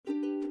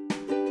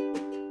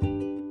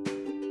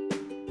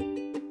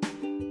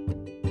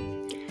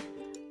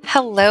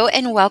Hello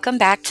and welcome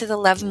back to the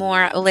Love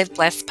More, Live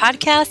Blessed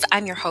podcast.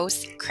 I'm your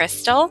host,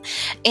 Crystal,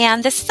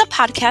 and this is a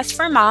podcast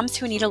for moms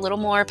who need a little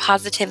more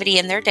positivity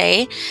in their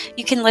day.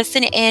 You can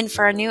listen in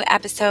for a new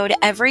episode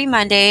every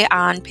Monday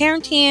on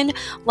parenting,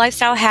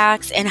 lifestyle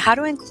hacks, and how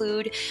to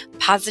include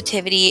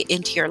positivity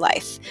into your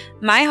life.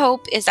 My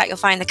hope is that you'll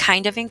find the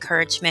kind of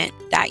encouragement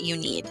that you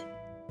need.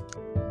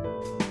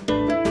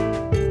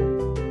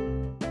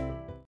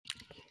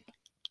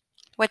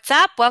 What's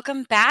up?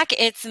 Welcome back.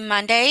 It's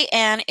Monday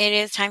and it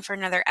is time for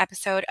another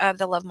episode of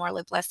the Love More,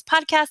 Live Blessed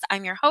podcast.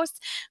 I'm your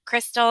host,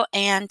 Crystal,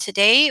 and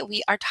today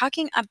we are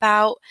talking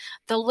about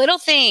the little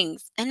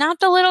things and not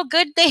the little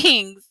good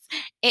things.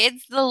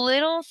 It's the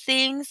little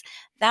things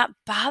that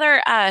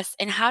bother us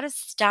and how to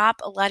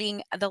stop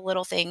letting the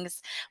little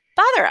things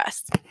bother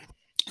us.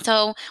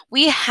 So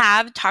we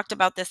have talked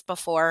about this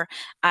before.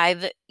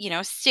 I've,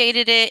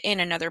 stated it in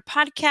another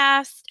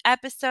podcast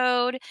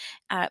episode,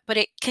 but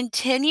it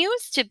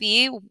continues to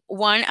be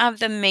one of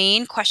the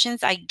main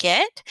questions I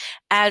get,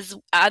 as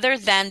other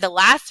than the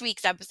last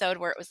week's episode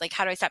where it was like,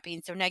 how do I stop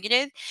being so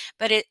negative?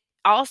 But it's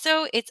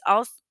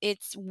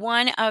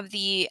one of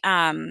the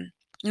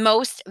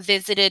most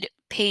visited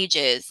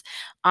pages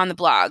on the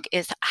blog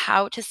is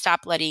how to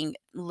stop letting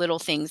little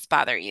things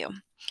bother you.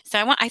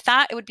 So I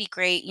thought it would be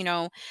great.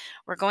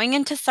 We're going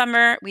into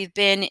summer. We're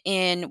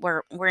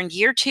in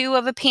year 2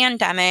 of a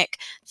pandemic.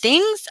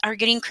 Things are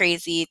getting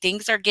crazy.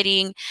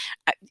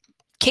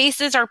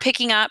 Cases are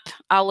picking up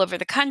all over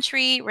the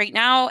country right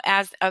now.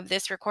 As of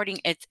this recording,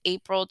 it's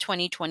April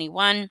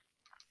 2021.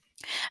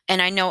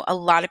 And I know a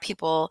lot of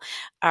people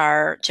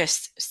are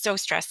just so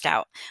stressed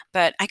out,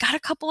 but I got a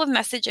couple of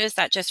messages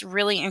that just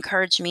really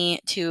encouraged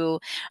me to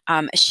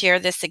share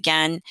this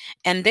again.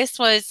 And this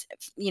was,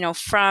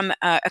 from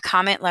a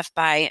comment left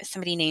by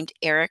somebody named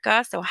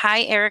Erica. So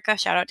hi, Erica.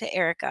 Shout out to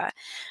Erica.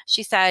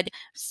 She said,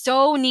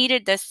 so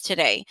needed this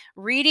today.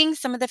 Reading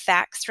some of the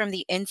facts from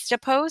the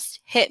Insta post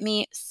hit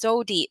me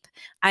so deep.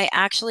 I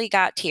actually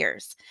got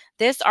tears.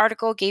 This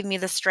article gave me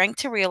the strength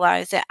to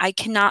realize that I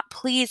cannot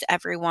please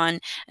everyone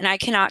and I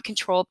cannot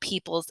control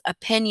people's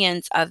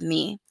opinions of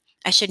me.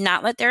 I should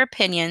not let their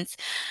opinions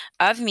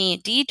of me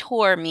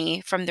detour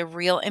me from the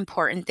real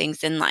important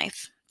things in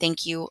life.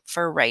 Thank you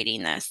for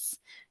writing this.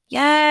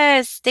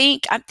 Yes,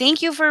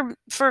 thank you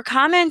for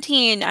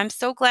commenting. I'm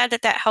so glad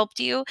that helped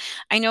you.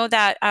 I know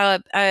that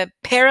a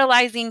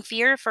paralyzing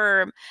fear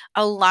for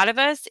a lot of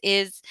us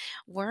is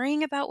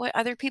worrying about what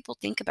other people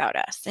think about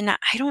us, and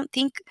I don't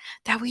think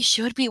that we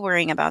should be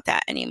worrying about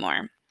that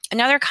anymore.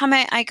 Another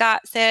comment I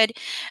got said,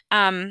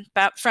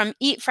 but from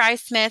Eat Fry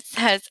Smith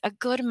says, a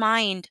good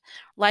mind.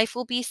 Life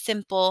will be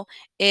simple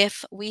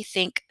if we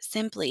think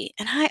simply.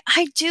 And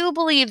I do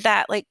believe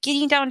that, like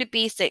getting down to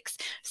basics,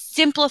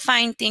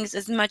 simplifying things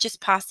as much as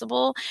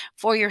possible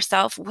for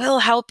yourself will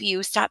help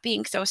you stop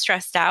being so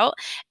stressed out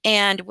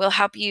and will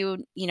help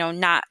you,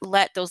 not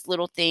let those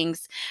little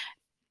things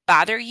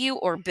bother you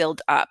or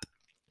build up.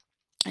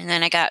 And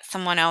then I got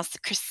someone else,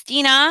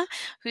 Christina,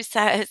 who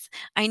says,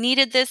 I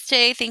needed this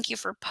today. Thank you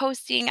for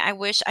posting. I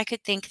wish I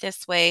could think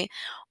this way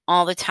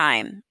all the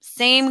time.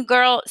 Same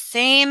girl,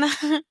 same.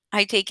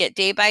 I take it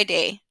day by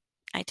day.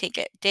 I take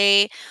it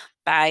day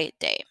by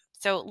day.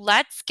 So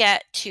let's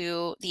get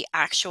to the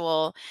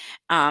actual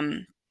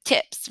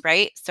tips,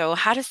 right? So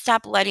how to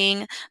stop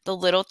letting the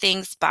little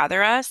things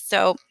bother us.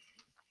 So,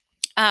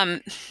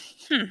 okay.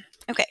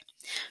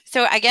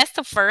 So I guess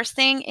the first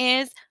thing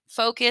is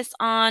focus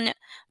on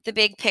the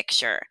big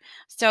picture.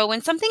 So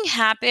when something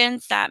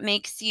happens that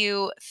makes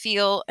you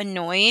feel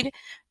annoyed,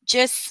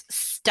 just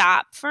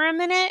stop for a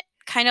minute,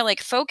 kind of like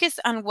focus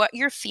on what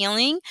you're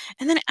feeling,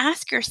 and then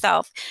ask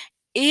yourself,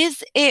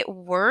 is it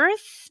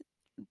worth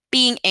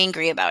being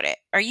angry about it?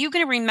 Are you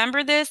going to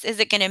remember this?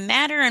 Is it going to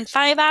matter in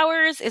 5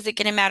 hours? Is it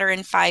going to matter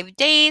in 5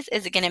 days?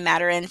 Is it going to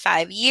matter in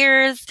 5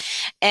 years?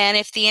 And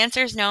if the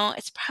answer is no,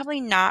 it's probably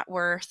not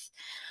worth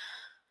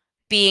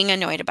being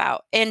annoyed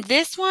about. And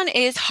this one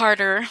is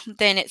harder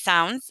than it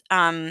sounds.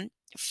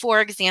 For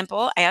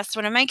example, I asked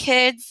one of my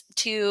kids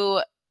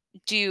to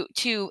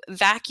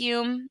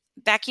vacuum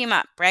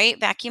up, right?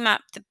 Vacuum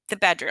up the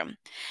bedroom.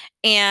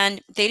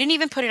 And they didn't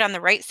even put it on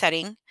the right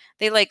setting.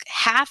 They like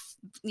half,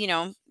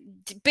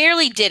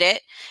 barely did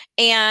it.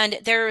 And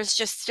there was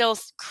just still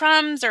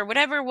crumbs or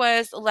whatever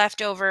was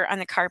left over on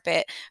the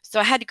carpet. So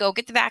I had to go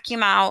get the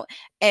vacuum out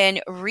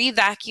and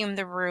re-vacuum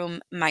the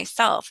room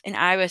myself. And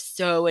I was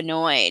so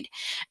annoyed.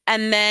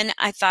 And then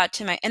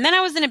and then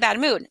I was in a bad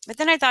mood. But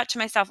then I thought to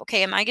myself,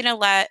 okay, am I going to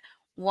let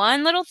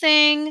one little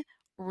thing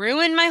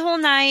ruin my whole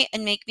night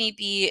and make me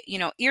be,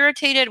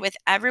 irritated with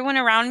everyone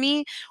around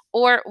me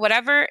or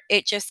whatever?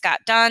 It just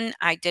got done.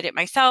 I did it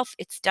myself.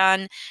 It's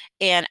done.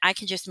 And I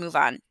can just move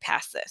on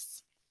past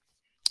this.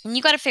 And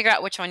you got to figure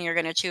out which one you're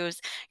going to choose.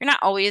 You're not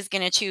always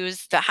going to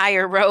choose the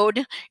higher road.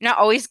 You're not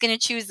always going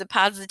to choose the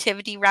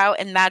positivity route,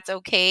 and that's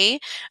okay.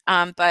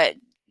 But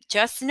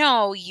just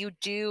know you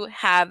do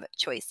have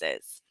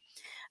choices.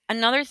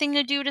 Another thing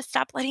to do to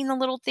stop letting the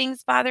little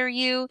things bother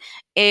you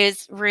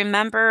is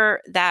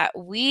remember that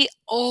we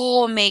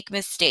all make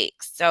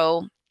mistakes.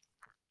 So,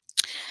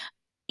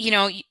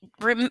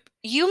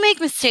 you make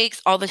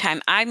mistakes all the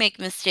time. I make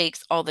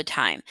mistakes all the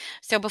time.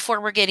 So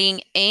before we're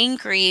getting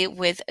angry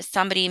with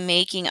somebody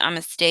making a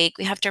mistake,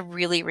 we have to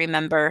really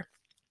remember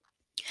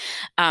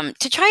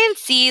to try and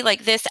see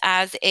like this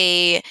as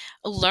a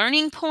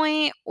learning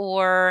point,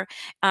 or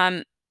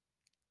um,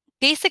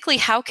 basically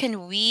how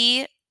can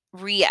we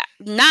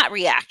not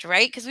react,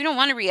 right? Because we don't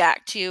want to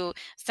react to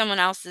someone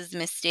else's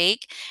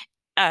mistake.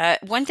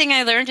 One thing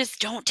I learned is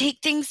don't take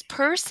things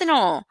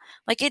personal.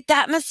 Like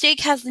that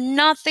mistake has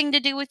nothing to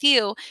do with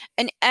you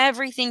and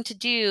everything to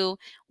do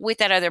with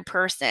that other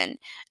person.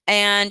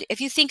 And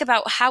if you think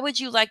about how would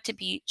you like to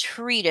be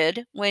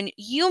treated when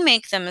you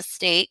make the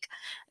mistake,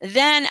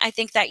 then I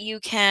think that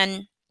you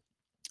can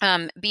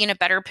be in a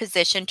better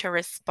position to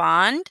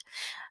respond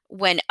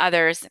when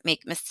others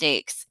make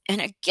mistakes. And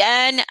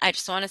again, I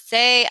just want to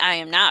say I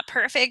am not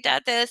perfect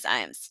at this. I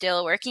am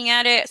still working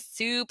at it.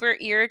 Super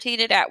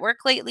irritated at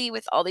work lately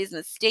with all these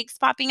mistakes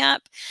popping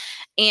up.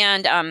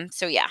 And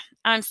so, yeah,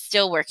 I'm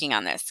still working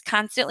on this.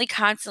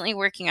 Constantly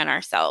working on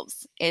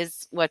ourselves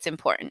is what's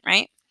important,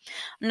 right?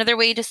 Another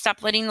way to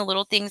stop letting the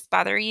little things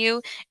bother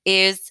you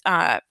is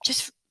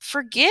just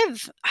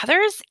forgive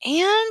others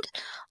and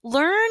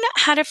learn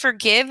how to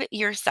forgive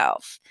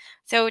yourself.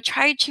 So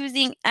try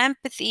choosing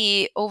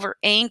empathy over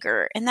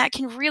anger, and that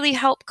can really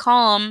help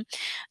calm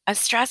a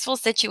stressful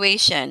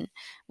situation,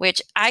 which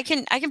I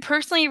can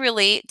personally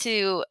relate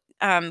to.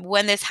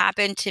 When this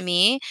happened to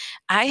me,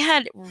 I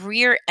had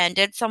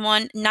rear-ended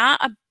someone,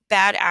 not a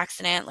bad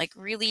accident, like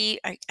really,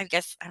 I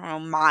guess, I don't know,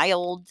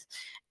 mild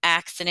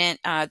accident.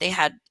 They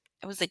had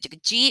it was like a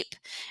Jeep,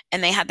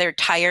 and they had their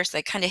tires. So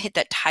they kind of hit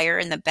that tire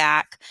in the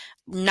back,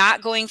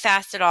 not going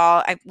fast at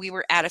all. We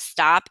were at a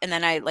stop, and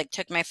then I like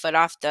took my foot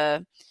off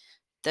the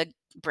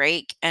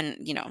brake and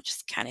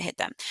just kind of hit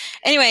them.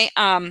 Anyway,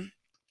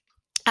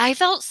 I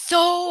felt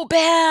so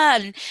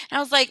bad. And I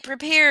was like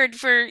prepared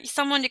for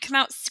someone to come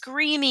out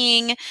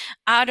screaming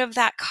out of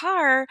that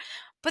car.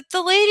 But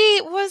the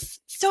lady was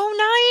so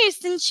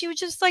nice. And she was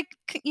just like,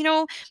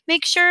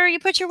 make sure you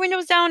put your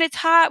windows down. It's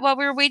hot, while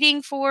we were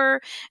waiting for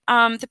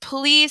the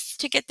police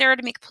to get there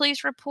to make a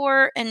police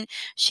report. And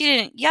she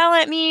didn't yell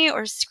at me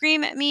or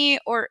scream at me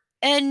or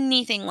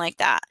anything like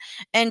that.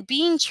 And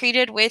being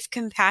treated with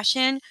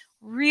compassion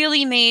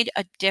really made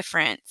a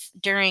difference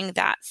during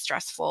that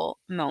stressful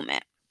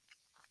moment.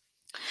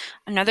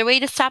 Another way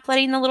to stop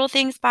letting the little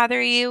things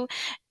bother you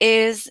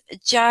is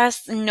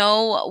just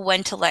know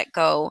when to let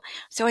go.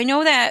 So I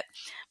know that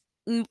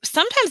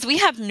sometimes we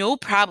have no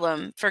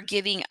problem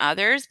forgiving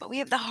others, but we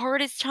have the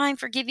hardest time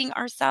forgiving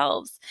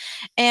ourselves.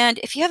 And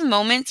if you have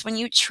moments when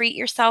you treat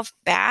yourself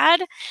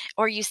bad,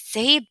 or you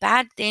say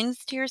bad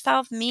things to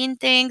yourself, mean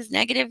things,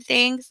 negative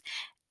things,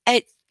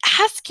 uh,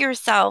 ask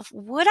yourself,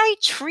 would I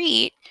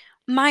treat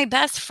my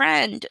best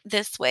friend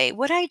this way?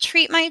 Would I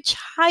treat my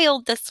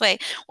child this way?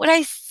 Would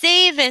I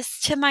say this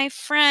to my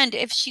friend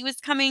if she was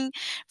coming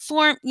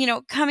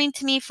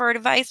to me for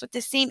advice with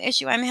the same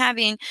issue I'm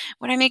having?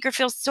 Would I make her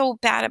feel so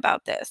bad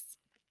about this?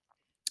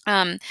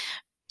 Um,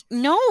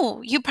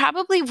 no, you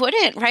probably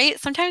wouldn't, right?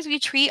 Sometimes we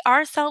treat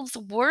ourselves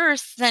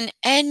worse than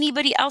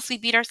anybody else. We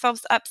beat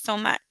ourselves up so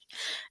much.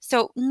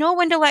 So know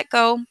when to let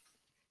go.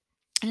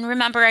 And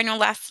remember, I know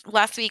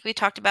last week we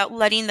talked about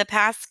letting the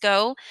past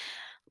go.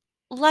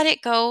 Let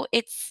it go.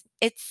 It's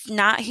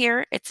not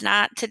here. It's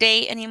not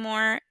today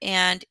anymore,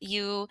 and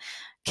you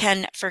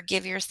can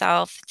forgive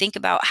yourself. Think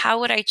about, how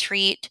would I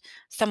treat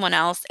someone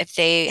else if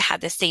they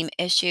had the same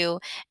issue,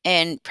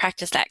 and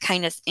practice that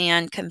kindness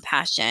and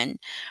compassion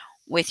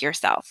with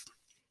yourself.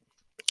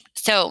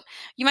 So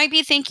you might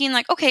be thinking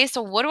like, okay,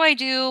 so what do I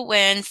do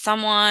when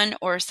someone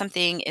or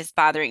something is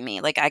bothering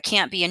me? Like I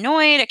can't be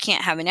annoyed. I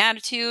can't have an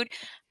attitude.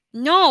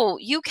 No,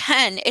 you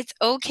can. It's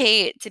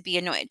okay to be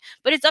annoyed,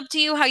 but it's up to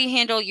you how you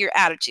handle your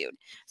attitude.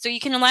 So you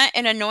can let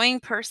an annoying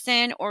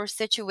person or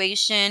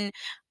situation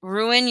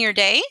ruin your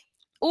day,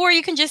 or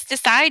you can just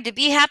decide to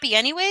be happy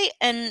anyway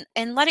and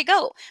let it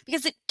go,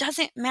 because it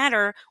doesn't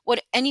matter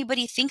what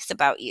anybody thinks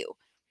about you.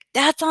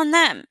 That's on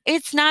them.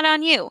 It's not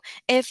on you.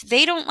 If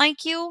they don't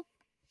like you,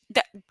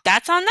 that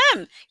that's on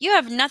them. You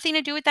have nothing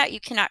to do with that. You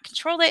cannot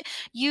control it.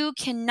 You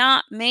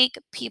cannot make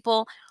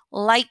people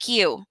like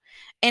you.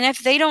 And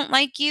if they don't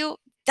like you,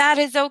 that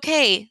is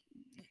okay.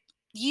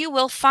 You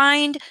will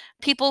find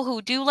people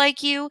who do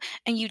like you,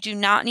 and you do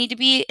not need to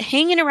be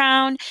hanging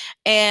around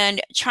and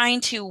trying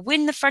to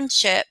win the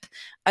friendship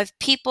of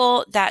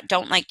people that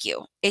don't like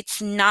you. It's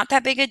not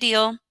that big a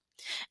deal.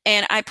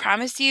 And I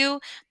promise you,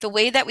 the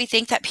way that we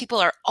think that people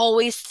are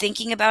always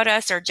thinking about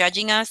us or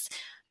judging us,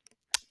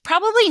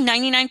 probably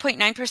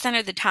 99.9%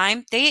 of the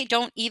time, they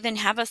don't even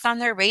have us on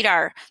their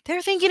radar.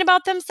 They're thinking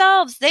about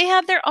themselves. They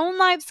have their own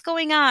lives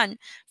going on.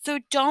 So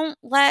don't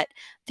let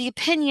the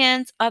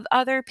opinions of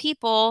other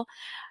people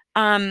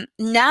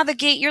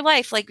navigate your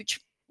life. Like,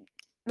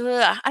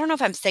 I don't know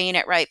if I'm saying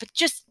it right, but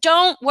just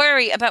don't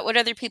worry about what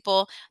other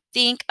people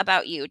think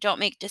about you. Don't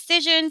make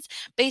decisions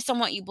based on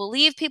what you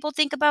believe people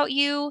think about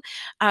you.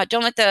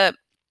 Don't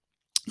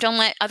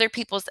let other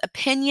people's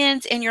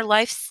opinions in your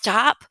life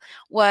stop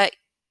what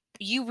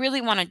you really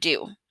want to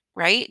do,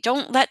 right?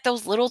 Don't let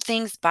those little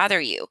things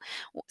bother you.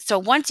 So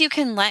once you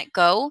can let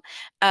go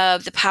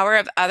of the power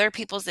of other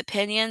people's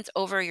opinions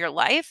over your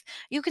life,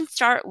 you can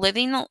start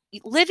living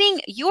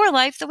your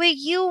life the way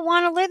you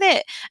want to live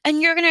it.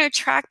 And you're going to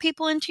attract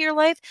people into your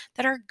life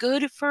that are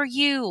good for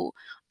you.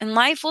 And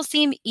life will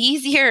seem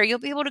easier. You'll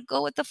be able to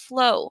go with the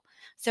flow.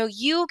 So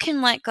you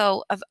can let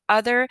go of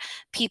other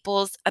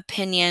people's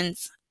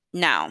opinions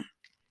now.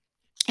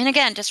 And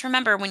again, just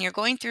remember when you're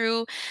going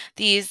through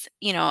these,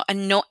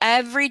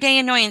 everyday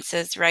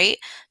annoyances, right?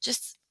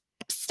 Just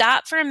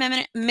stop for a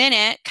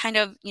minute, kind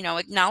of,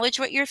 acknowledge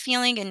what you're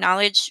feeling,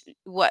 acknowledge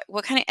what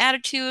kind of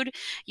attitude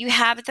you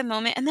have at the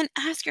moment, and then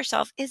ask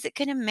yourself, is it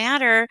going to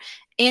matter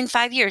in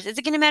 5 years? Is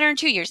it going to matter in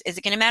 2 years? Is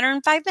it going to matter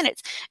in 5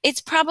 minutes? It's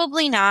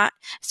probably not.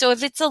 So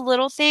if it's a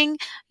little thing,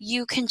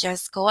 you can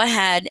just go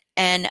ahead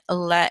and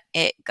let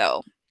it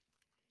go.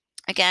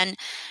 Again,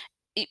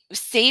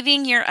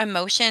 saving your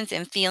emotions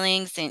and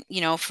feelings and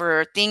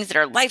for things that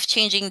are life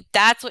changing,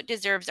 that's what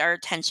deserves our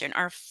attention,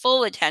 our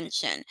full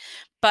attention.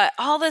 But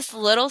all this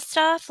little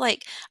stuff,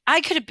 like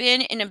I could have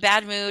been in a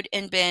bad mood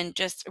and been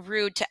just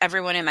rude to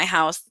everyone in my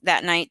house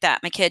that night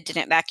that my kid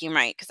didn't vacuum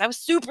right, because I was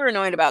super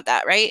annoyed about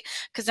that, right?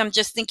 Because I'm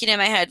just thinking in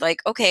my head like,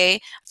 okay, I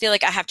feel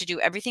like I have to do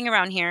everything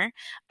around here.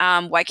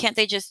 Why can't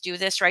they just do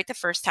this right the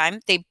first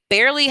time? They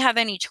barely have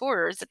any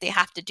chores that they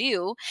have to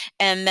do,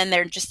 and then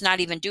they're just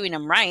not even doing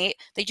them right.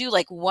 They do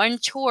like one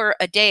chore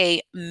a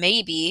day,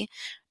 maybe.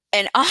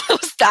 And all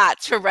those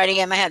thoughts were running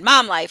in my head.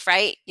 Mom life,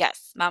 right?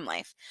 Yes, mom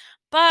life.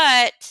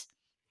 But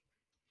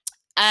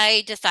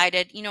I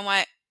decided, you know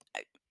what?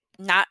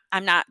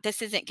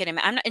 This isn't going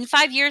to, I'm not, in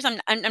 5 years, I'm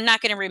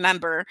not going to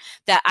remember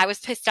that I was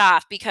pissed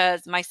off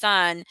because my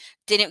son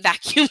didn't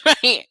vacuum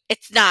right.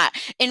 It's not.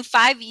 In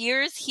 5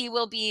 years, he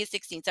will be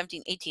 16,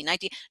 17, 18,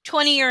 19,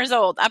 20 years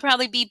old. I'll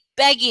probably be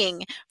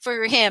begging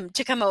for him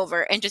to come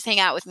over and just hang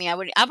out with me.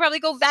 I'll probably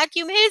go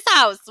vacuum his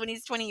house when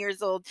he's 20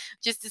 years old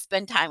just to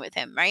spend time with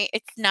him, right?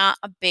 It's not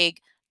a big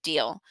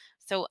deal.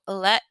 So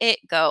let it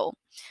go.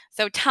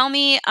 So tell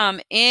me,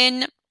 I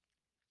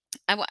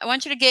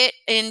want you to get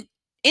in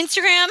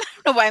Instagram. I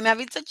don't know why I'm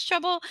having such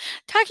trouble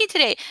talking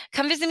today.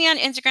 Come visit me on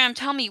Instagram.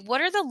 Tell me,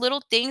 what are the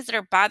little things that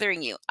are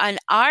bothering you? And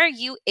are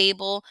you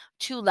able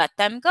to let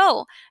them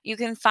go? You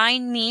can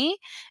find me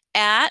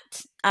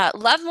at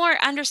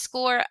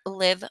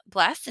lovemore_live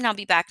blessed. And I'll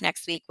be back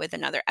next week with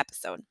another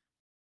episode.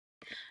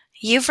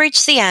 You've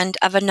reached the end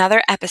of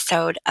another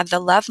episode of the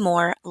Love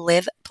More,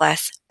 Live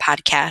Blessed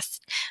podcast.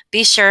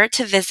 Be sure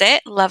to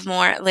visit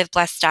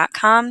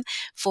lovemoreliveblessed.com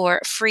for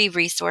free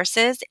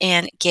resources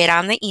and get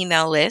on the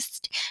email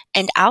list.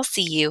 And I'll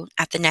see you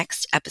at the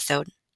next episode.